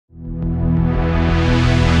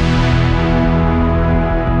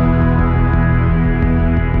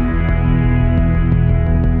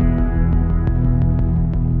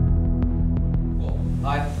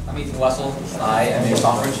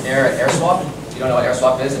don't know what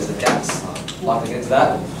AirSwap is, it's the DEX. I'm not going to get into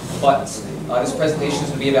that. But this presentation is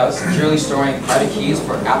going to be about securely storing private keys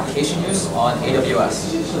for application use on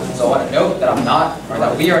AWS. So I want to note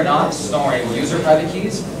that we are not storing user private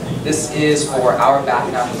keys. This is for our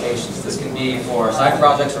backend applications. This can be for side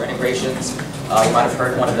projects or integrations. You might have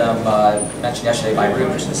heard one of them mentioned yesterday by Rune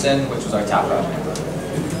Christensen, which was our TAP project.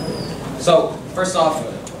 So first off,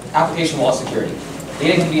 application wallet security.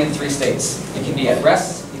 Data can be in 3 states. It can be at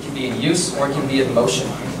rest, it can be in use, or it can be in motion.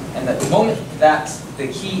 And at the moment that the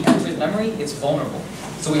key enters memory, it's vulnerable.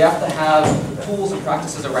 So we have to have tools and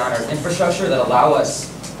practices around our infrastructure that allow us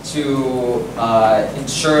to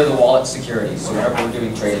ensure the wallet security. So whenever we're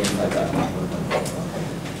doing trading, things like that.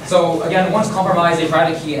 So again, once compromised, a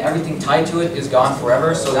private key and everything tied to it is gone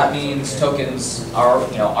forever. So that means tokens, our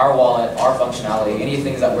wallet, our functionality, any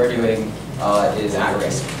things that we're doing is at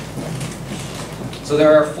risk. So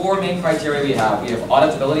there are 4 main criteria we have. We have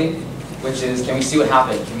auditability, which is can we see what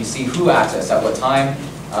happened? Can we see who accessed at what time?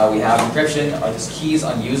 We have encryption. Are these keys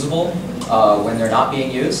unusable when they're not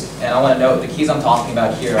being used? And I want to note the keys I'm talking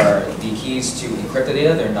about here are the keys to encrypt the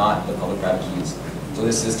data. They're not the public-private keys. So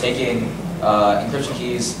this is taking encryption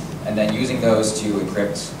keys and then using those to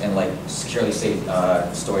encrypt and securely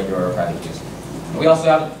store your private keys. And we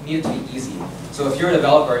also need it to be easy. So if you're a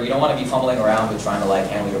developer, you don't want to be fumbling around with trying to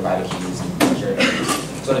handle your private keys and secure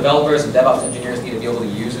keys. So developers and DevOps engineers need to be able to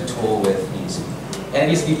use a tool with ease. And it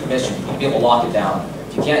needs to be permissioned. You need to be able to lock it down.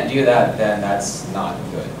 If you can't do that, then that's not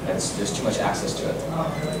good. There's too much access to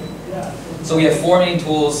it. So we have 4 main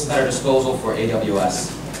tools at our disposal for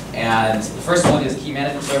AWS. And the first one is Key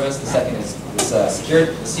Management Service. The second is the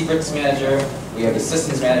Secrets Manager. We have the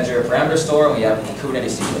Systems Manager, Parameter Store, and we have the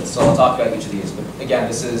Kubernetes Secrets. So I'll talk about each of these. But again,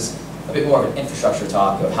 this is a bit more of an infrastructure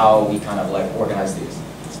talk of how we kind of organize these.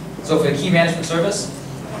 So for the Key Management Service,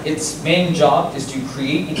 its main job is to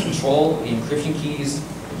create and control the encryption keys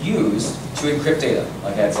used to encrypt data,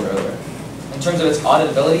 like I had said earlier. In terms of its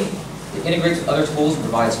auditability, it integrates with other tools and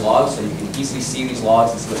provides logs, so you can easily see these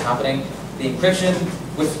logs and see what's happening. The encryption,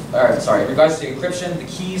 in regards to encryption, the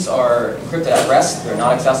keys are encrypted at rest. They're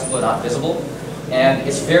not accessible, they're not visible, and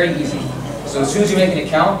it's very easy. So as soon as you make an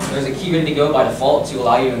account, there's a key ready to go by default to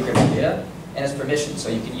allow you to encrypt your data, and it's permissioned. So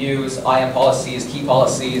you can use IAM policies, key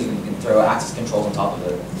policies, and you can throw access controls on top of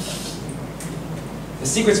it. The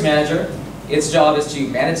Secrets Manager, its job is to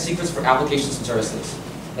manage secrets for applications and services.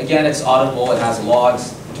 Again, it's auditable, it has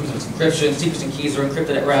logs in terms of its encryption, secrets and keys are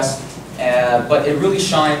encrypted at rest, but it really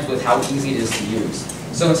shines with how easy it is to use.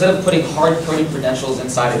 So instead of putting hard-coding credentials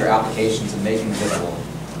inside of your applications and making them visible,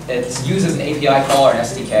 it uses an API call or an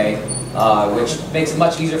SDK, which makes it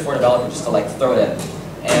much easier for a developer just to throw it in.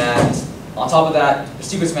 And on top of that, the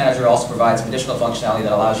Secrets Manager also provides some additional functionality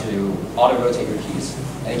that allows you to auto-rotate your keys.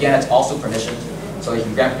 And again, it's also permissioned, so you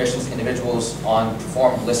can grant permissions to individuals on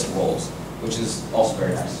perform list roles, which is also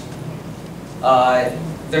very nice.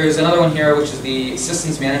 There's another one here, which is the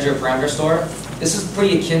Systems Manager Parameter Store. This is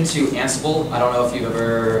pretty akin to Ansible. I don't know if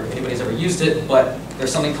anybody's ever used it, but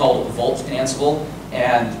there's something called Vault in Ansible.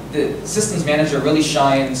 And the Systems Manager really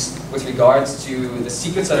shines with regards to the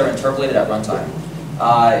secrets that are interpolated at runtime.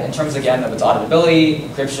 In terms, again, of its auditability,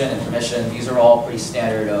 encryption, and permission, these are all pretty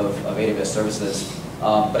standard of AWS services.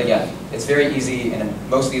 But again, it's very easy, and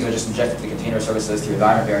most of these are just injected to the container services through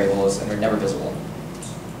environment variables, and they're never visible.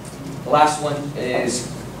 The last one is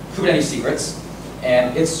Kubernetes Secrets,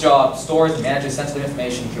 and its job stores and manages sensitive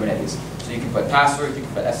information in Kubernetes. So you can put passwords, you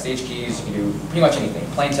can put SSH keys, you can do pretty much anything.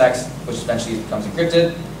 Plain text, which eventually becomes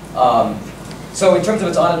encrypted. So in terms of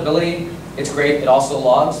its auditability, it's great. It also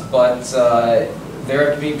logs, but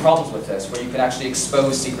there can be problems with this, where you can actually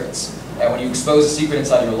expose secrets. And when you expose a secret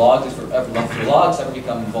inside your logs, if your logs ever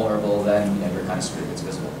become vulnerable, then you're kind of screwed. It's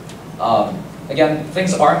visible. Again,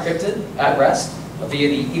 things are encrypted at rest via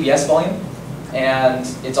the EBS volume, and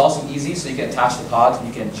it's also easy, so you can attach the pods and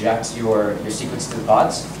you can inject your secrets to the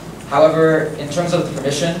pods. However, in terms of the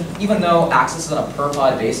permission, even though access is on a per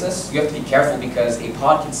pod basis, you have to be careful because a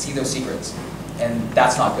pod can see those secrets, and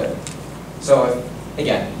that's not good. So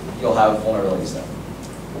again, you'll have vulnerabilities there.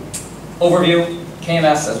 Overview,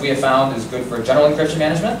 KMS, as we have found, is good for general encryption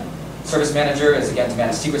management. Service Manager is, again, to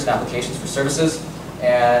manage secrets and applications for services.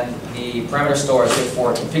 And the Parameter Store is good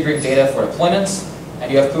for configuring data for deployments.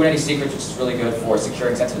 And you have Kubernetes Secrets, which is really good for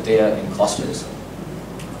securing sensitive data in clusters.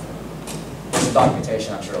 There's some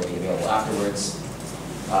documentation, I'm sure will be available afterwards.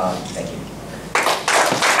 Thank you.